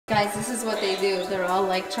Guys, this is what they do. They're all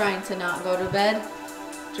like trying to not go to bed.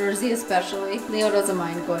 Jersey especially. Leo doesn't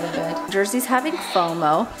mind going to bed. Jersey's having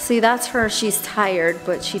FOMO. See, that's her. She's tired,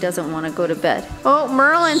 but she doesn't want to go to bed. Oh,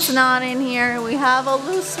 Merlin's not in here. We have a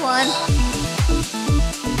loose one.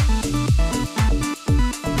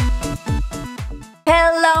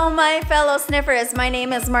 Hello, my fellow sniffers. My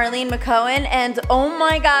name is Marlene McCohen, and oh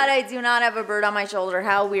my god, I do not have a bird on my shoulder.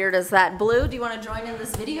 How weird is that? Blue, do you want to join in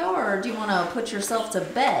this video, or do you want to put yourself to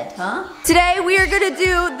bed, huh? Today, we are going to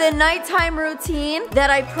do the nighttime routine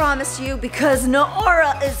that I promised you because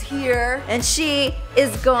Noora is here, and she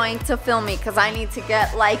is going to film me because I need to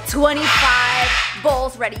get like 25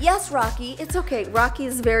 bowls ready. Yes, Rocky, it's okay. Rocky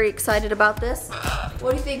is very excited about this.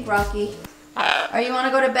 What do you think, Rocky? Or you want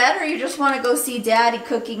to go to bed, or you just want to go see Daddy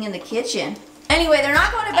cooking in the kitchen? Anyway, they're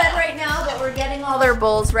not going to bed right now, but we're getting all their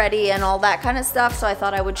bowls ready and all that kind of stuff, so I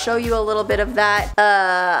thought I would show you a little bit of that.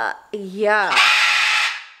 Yeah.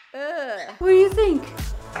 What do you think?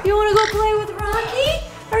 You want to go play with Rocky?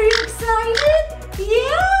 Are you excited?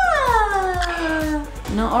 Yeah!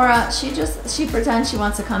 Noora, she pretends she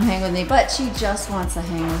wants to come hang with me, but she just wants to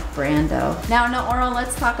hang with Brando. Now, Noora,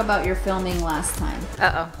 let's talk about your filming last time.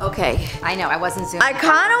 Uh-oh. Okay. I know, I wasn't zooming. I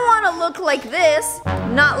kind of want to look like this.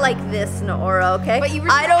 Not like this, Noora, okay? But you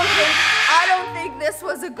were I don't think this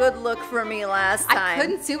was a good look for me last time. I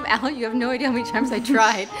couldn't zoom out. You have no idea how many times I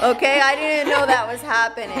tried. Okay, I didn't know that was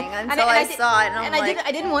happening until I saw it, and I'm like...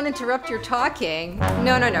 I didn't want to interrupt your talking.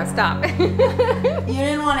 No, stop. You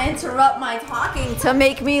didn't want to interrupt my talking to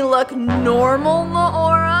make me look normal,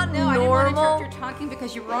 Noora? No, I didn't want to interrupt your talking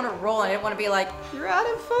because you were on a roll. I didn't want to be like, you're out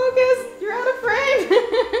of focus, you're out of frame.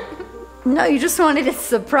 No, you just wanted to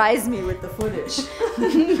surprise me with the footage.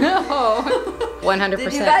 No. 100%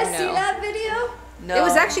 Did you guys see that video? No. It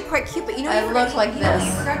was actually quite cute, but you know I look like this. What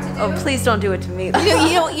you forgot to do? Oh, please don't do it to me. You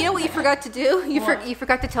know what you forgot to do? You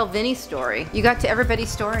forgot to tell Vinny's story. You got to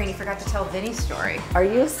everybody's story and you forgot to tell Vinny's story. Are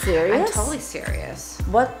you serious? I'm totally serious.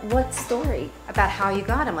 What story? About how you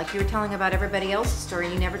got him. Like you were telling about everybody else's story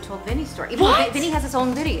and you never told Vinny's story. Even What? though Vinny has his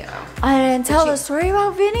own video. I didn't tell the story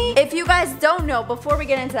about Vinny? If you guys don't know, before we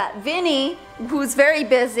get into that, Vinny, who's very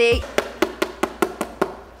busy.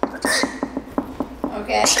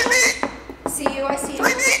 Okay. See you, I see you.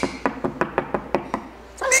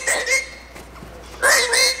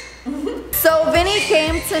 So Vinny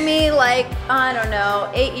came to me like, I don't know,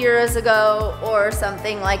 8 years ago or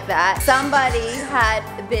something like that. Somebody had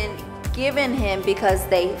been given him because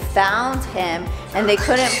they found him and they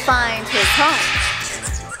couldn't find his home.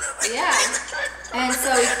 Yeah. And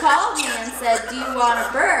so he called me and said, do you want a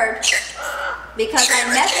bird? Because I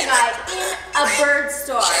met the guy in a bird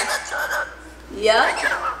store. Yep.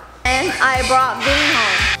 And I brought Vinny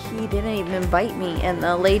home. He didn't even bite me, and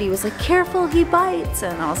the lady was like, careful, he bites.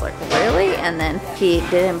 And I was like, really? And then he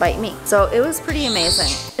didn't bite me. So it was pretty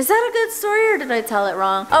amazing. Is that a good story, or did I tell it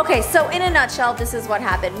wrong? Okay, so in a nutshell, this is what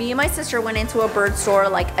happened. Me and my sister went into a bird store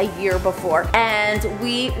like a year before, and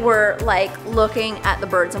we were like looking at the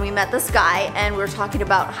birds, and we met this guy, and we were talking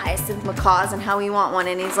about hyacinth macaws and how we want one.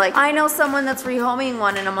 And he's like, I know someone that's rehoming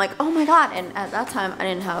one. And I'm like, oh my god. And at that time, I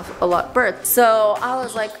didn't have a lot of birds. So I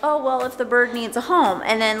was like, oh, well, if the bird needs a home.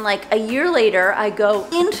 And then like a year later, I go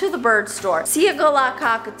into the bird store, see a ILUKA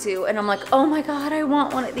Cockatoo, and I'm like, oh my god, I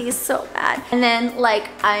want one of these so bad. And then like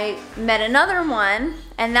I met another one,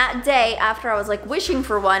 and that day after I was like wishing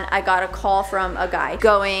for one, I got a call from a guy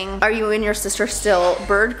going, are you and your sister still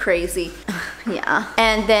bird crazy? Yeah.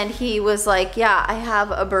 And then he was like, yeah, I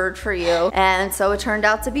have a bird for you. And so it turned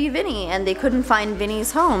out to be Vinny, and they couldn't find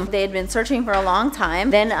Vinny's home. They had been searching for a long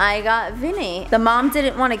time. Then I got Vinny. The mom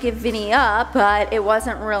didn't want to give Vinny up, but it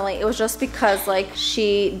wasn't really, it was just because like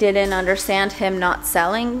she didn't understand him not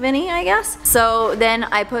selling Vinny, I guess. So then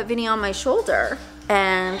I put Vinny on my shoulder.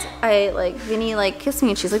 And Vinny like kissed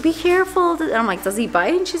me, and she's like, be careful. And I'm like, does he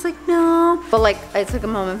bite? And she's like, no. But like, I took a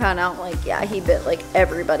moment and found out like, yeah, he bit like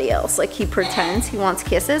everybody else. Like he pretends he wants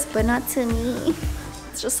kisses, but not to me.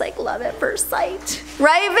 It's just like love at first sight.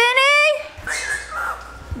 Right, Vinny?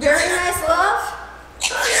 Very nice love.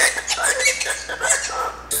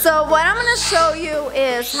 So what I'm gonna show you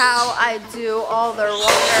is how I do all their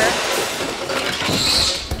water.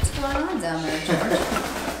 What's going on down there, George?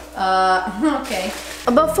 Okay.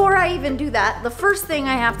 Before I even do that, the first thing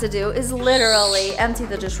I have to do is literally empty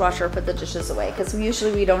the dishwasher, put the dishes away, because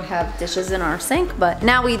usually we don't have dishes in our sink, but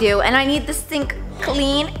now we do, and I need the sink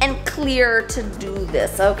clean and clear to do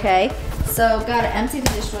this, okay? So gotta empty the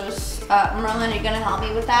dishwasher. Merlin, are you gonna help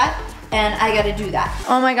me with that? And I gotta do that.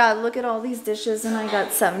 Oh my god, look at all these dishes, and I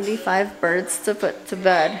got 75 birds to put to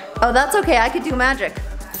bed. Oh, that's okay, I could do magic.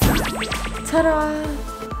 Ta-da!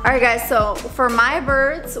 All right guys, so for my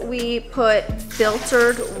birds, we put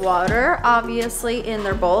filtered water, obviously, in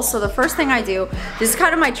their bowls. So the first thing I do, this is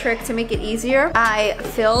kind of my trick to make it easier. I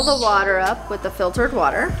fill the water up with the filtered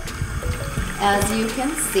water, as you can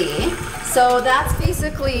see. So that's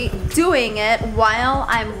basically doing it while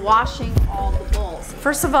I'm washing all the bowls.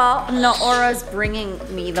 First of all, Naora's bringing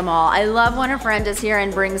me them all. I love when a friend is here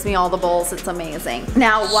and brings me all the bowls. It's amazing.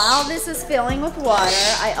 Now, while this is filling with water,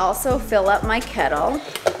 I also fill up my kettle.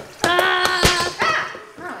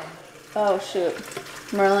 Oh shoot,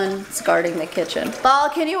 Merlin's guarding the kitchen. Ball,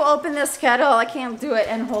 can you open this kettle? I can't do it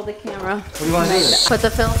and hold the camera. What do you want to do? Put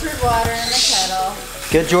the filtered water in the kettle.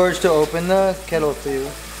 Get George to open the kettle for you.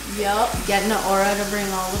 Yup, get Naora to bring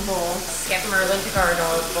all the bowls. Get Merlin to guard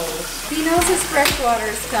all the bowls. He knows his fresh water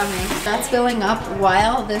is coming. That's filling up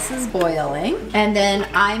while this is boiling. And then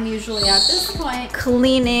I'm usually at this point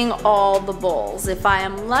cleaning all the bowls. If I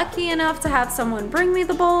am lucky enough to have someone bring me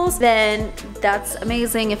the bowls, then that's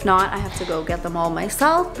amazing. If not, I have to go get them all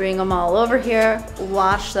myself, bring them all over here,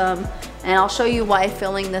 wash them, and I'll show you why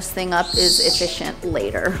filling this thing up is efficient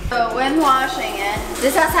later. So when washing it,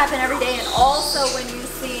 this has to happen every day, and also when you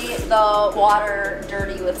see the water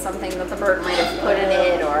dirty with something that the bird might have put in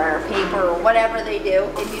it or paper or whatever they do,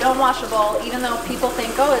 if you don't wash a bowl, even though people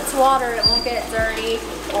think, oh, it's water, it won't get dirty,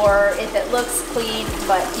 or if it looks clean,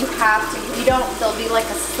 but you have to. If you don't, there'll be like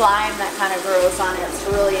a slime that kind of grows on it. It's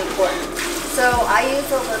really important. So I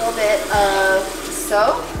use a little bit of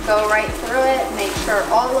soap, go right through it, make sure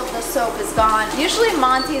all of the soap is gone. Usually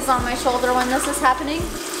Monty's on my shoulder when this is happening,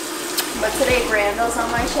 but today Brando's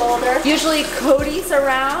on my shoulder. Usually Cody's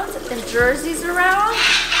around and Jersey's around.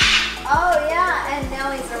 Oh yeah, and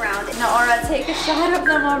Nellie's around. Naora, take a shot of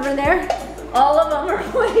them over there. All of them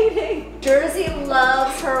are waiting. Jersey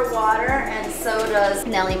loves her water, and so does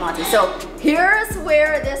Nellie Monty. So here's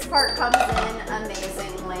where this part comes in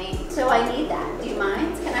amazingly. So I need that. Do you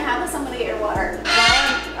mind? Can I have somebody get your water?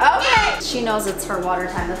 Okay. She knows it's her water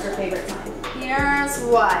time. That's her favorite time. Here's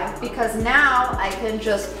why. Because now I can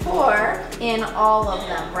just pour in all of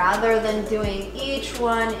them rather than doing each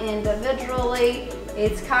one individually.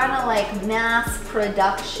 It's kind of like mass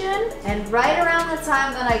production, and right around the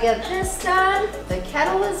time that I get this done, the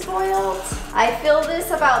kettle is boiled. I fill this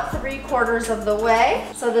about 3/4 of the way.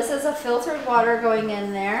 So this is a filtered water going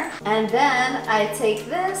in there, and then I take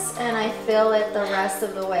this and I fill it the rest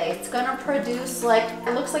of the way. It's gonna produce like,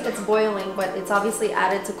 it looks like it's boiling, but it's obviously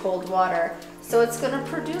added to cold water. So it's gonna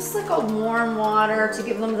produce like a warm water to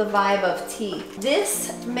give them the vibe of tea.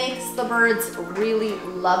 This makes the birds really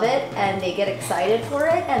love it and they get excited for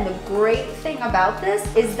it. And the great thing about this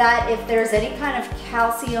is that if there's any kind of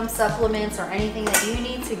calcium supplements or anything that you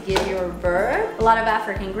need to give your bird, a lot of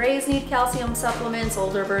African greys need calcium supplements,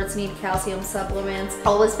 older birds need calcium supplements.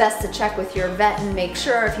 Always best to check with your vet and make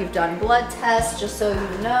sure if you've done blood tests, just so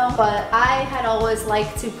you know. But I had always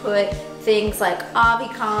liked to put things like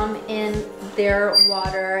Avicom in their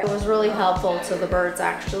water. It was really helpful to the birds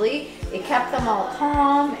actually. It kept them all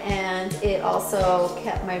calm, and it also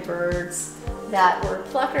kept my birds that were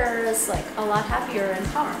pluckers like a lot happier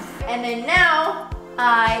and calmer. And then now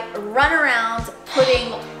I run around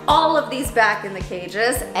putting all of these back in the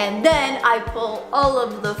cages, and then I pull all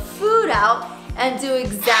of the food out and do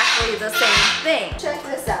exactly the same thing. Check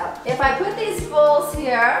this out. If I put these bowls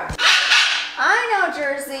here, I know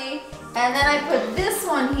Jersey, and then I put this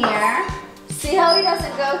one here. See how he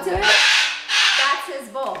doesn't go to it? That's his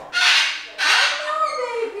bowl. I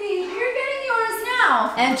know, baby. You're getting yours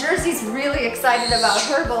now. And Jersey's really excited about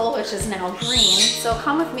her bowl, which is now green. So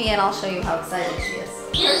come with me and I'll show you how excited she is.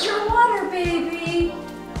 Here's your water, baby.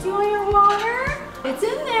 Do you want your water? It's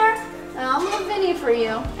in there. And I'll move Vinny for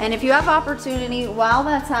you. And if you have opportunity while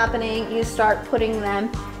that's happening, you start putting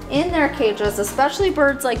them in their cages, especially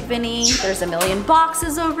birds like Vinny. There's a million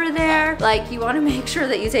boxes over there. Like, you want to make sure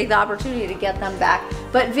that you take the opportunity to get them back.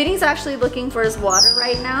 But Vinny's actually looking for his water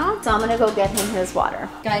right now, so I'm gonna go get him his water.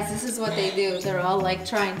 Guys, this is what they do. They're all like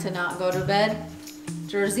trying to not go to bed.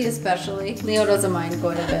 Jersey especially. Leo doesn't mind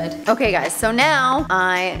going to bed. Okay guys, so now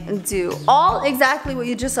I do all exactly what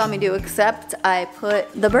you just saw me do, except I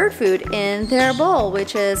put the bird food in their bowl,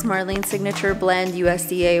 which is Marlene's Signature Blend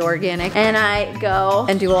USDA Organic. And I go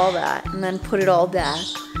and do all that and then put it all back.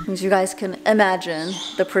 As you guys can imagine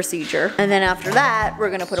the procedure. And then after that, we're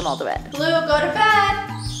gonna put them all to bed. Blue, go to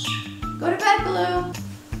bed. Go to bed, Blue.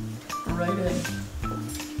 Right in.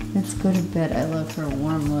 Let's go to bed. I love her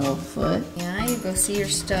warm little foot. Yeah, you go see your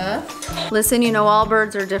stuff. Listen, you know all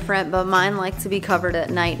birds are different, but mine like to be covered at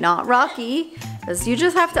night, not Rocky. Because you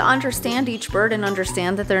just have to understand each bird and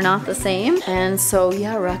understand that they're not the same. And so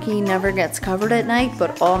yeah, Rocky never gets covered at night,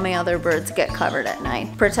 but all my other birds get covered at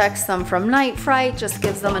night. Protects them from night fright, just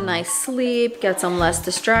gives them a nice sleep, gets them less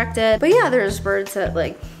distracted. But yeah, there's birds that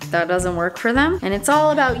like, that doesn't work for them. And it's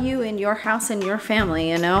all about you and your house and your family,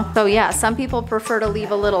 you know? So yeah, some people prefer to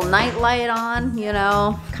leave a little night light on, you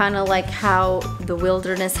know? Kind of like how the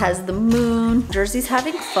wilderness has the moon. Jersey's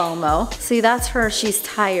having FOMO. See, that's her, she's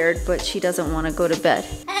tired, but she doesn't want to go to bed.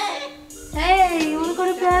 Hey, you want to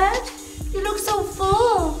go to bed? You look so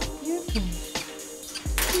full. You're okay.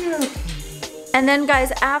 And then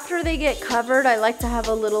guys, after they get covered, I like to have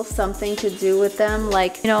a little something to do with them.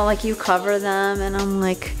 Like, you know, like you cover them and I'm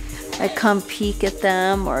like, I come peek at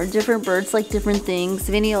them, or different birds like different things.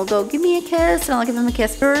 Vinny will go, give me a kiss, and I'll give him a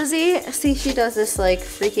kiss. Jersey, see, she does this like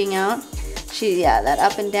freaking out. Yeah, that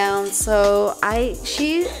up and down. So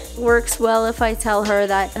she works well if I tell her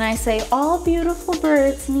that, and I say, all beautiful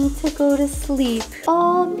birds need to go to sleep.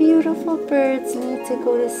 All beautiful birds need to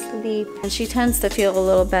go to sleep. And she tends to feel a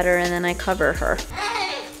little better, and then I cover her.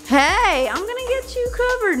 Hey, I'm gonna get you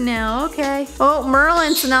covered now, okay. Oh,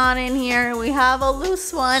 Merlin's not in here. We have a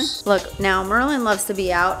loose one. Look, now Merlin loves to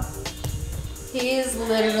be out. He's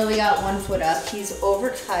literally got 1 foot up. He's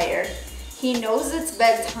overtired. He knows it's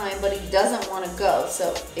bedtime, but he doesn't want to go.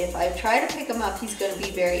 So if I try to pick him up, he's going to be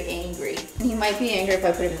very angry. And he might be angry if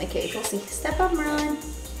I put him in the cage. We'll see. Step up, Merlin.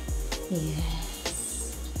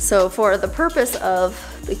 Yes. So for the purpose of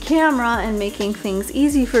the camera and making things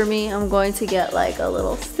easy for me, I'm going to get like a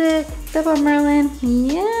little stick. Step up, Merlin.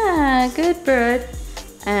 Yeah, good bird.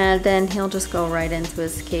 And then he'll just go right into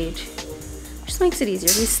his cage. Just makes it easier.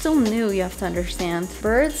 He's still new, you have to understand.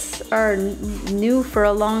 Birds are new for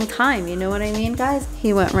a long time, you know what I mean, guys?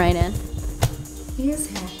 He went right in. He is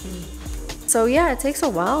happy. So yeah, it takes a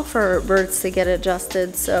while for birds to get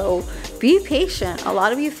adjusted, so be patient. A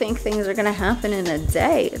lot of you think things are gonna happen in a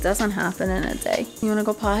day. It doesn't happen in a day. You wanna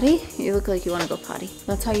go potty? You look like you wanna go potty.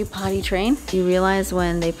 That's how you potty train. You realize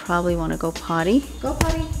when they probably wanna go potty. Go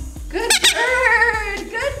potty. Good bird,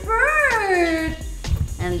 good bird.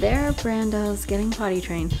 And there, Brando's getting potty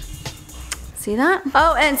trained. See that?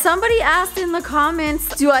 Oh, and somebody asked in the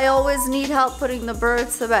comments, do I always need help putting the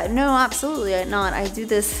birds to bed? No, absolutely not. I do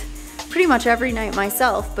this pretty much every night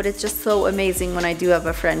myself, but it's just so amazing when I do have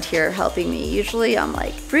a friend here helping me. Usually I'm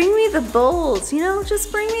like, bring me the bowls, you know,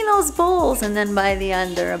 just bring me those bowls. And then by the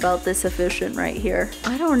end, they're about this efficient right here.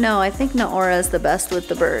 I don't know, I think Noora is the best with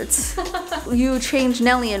the birds. You change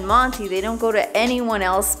Nellie and Monty, they don't go to anyone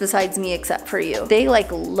else besides me except for you. They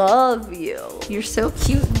like love you. You're so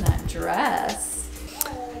cute in that dress.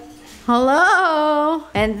 Hello.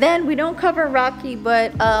 And then we don't cover Rocky,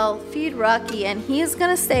 but I'll feed Rocky and he's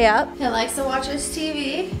gonna stay up. He likes to watch his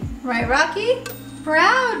TV. Right, Rocky?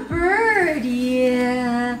 Proud bird,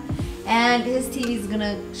 yeah. And his TV's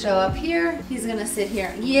gonna show up here. He's gonna sit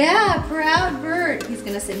here. Yeah, proud bird. He's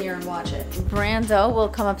gonna sit here and watch it. Brando will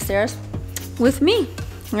come upstairs with me,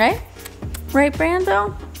 right? Right,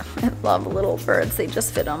 Brando? I love little birds. They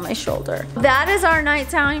just fit on my shoulder. That is our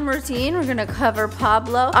nighttime routine. We're gonna cover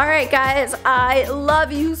Pablo. All right, guys, I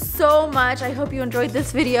love you so much. I hope you enjoyed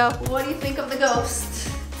this video. What do you think of the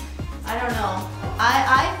ghost? I don't know.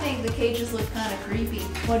 I think the cages look kind of creepy.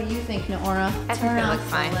 What do you think, Noora? I think they look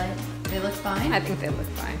fine. They look fine? I think they look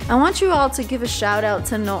fine. I want you all to give a shout out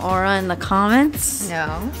to Noora in the comments.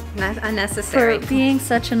 No, not unnecessary. For being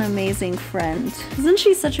such an amazing friend. Isn't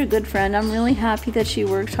she such a good friend? I'm really happy that she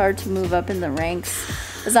worked hard to move up in the ranks.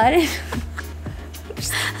 As I did.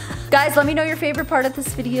 Guys, let me know your favorite part of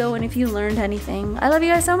this video and if you learned anything. I love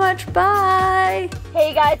you guys so much. Bye.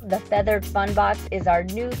 Hey guys, the Feathered Fun Box is our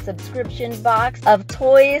new subscription box of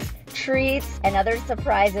toys, treats, and other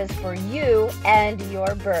surprises for you and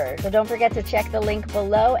your bird. So don't forget to check the link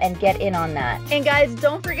below and get in on that. And guys,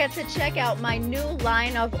 don't forget to check out my new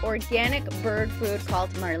line of organic bird food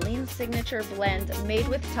called Marlene's Signature Blend, made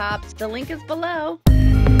with tops. The link is below.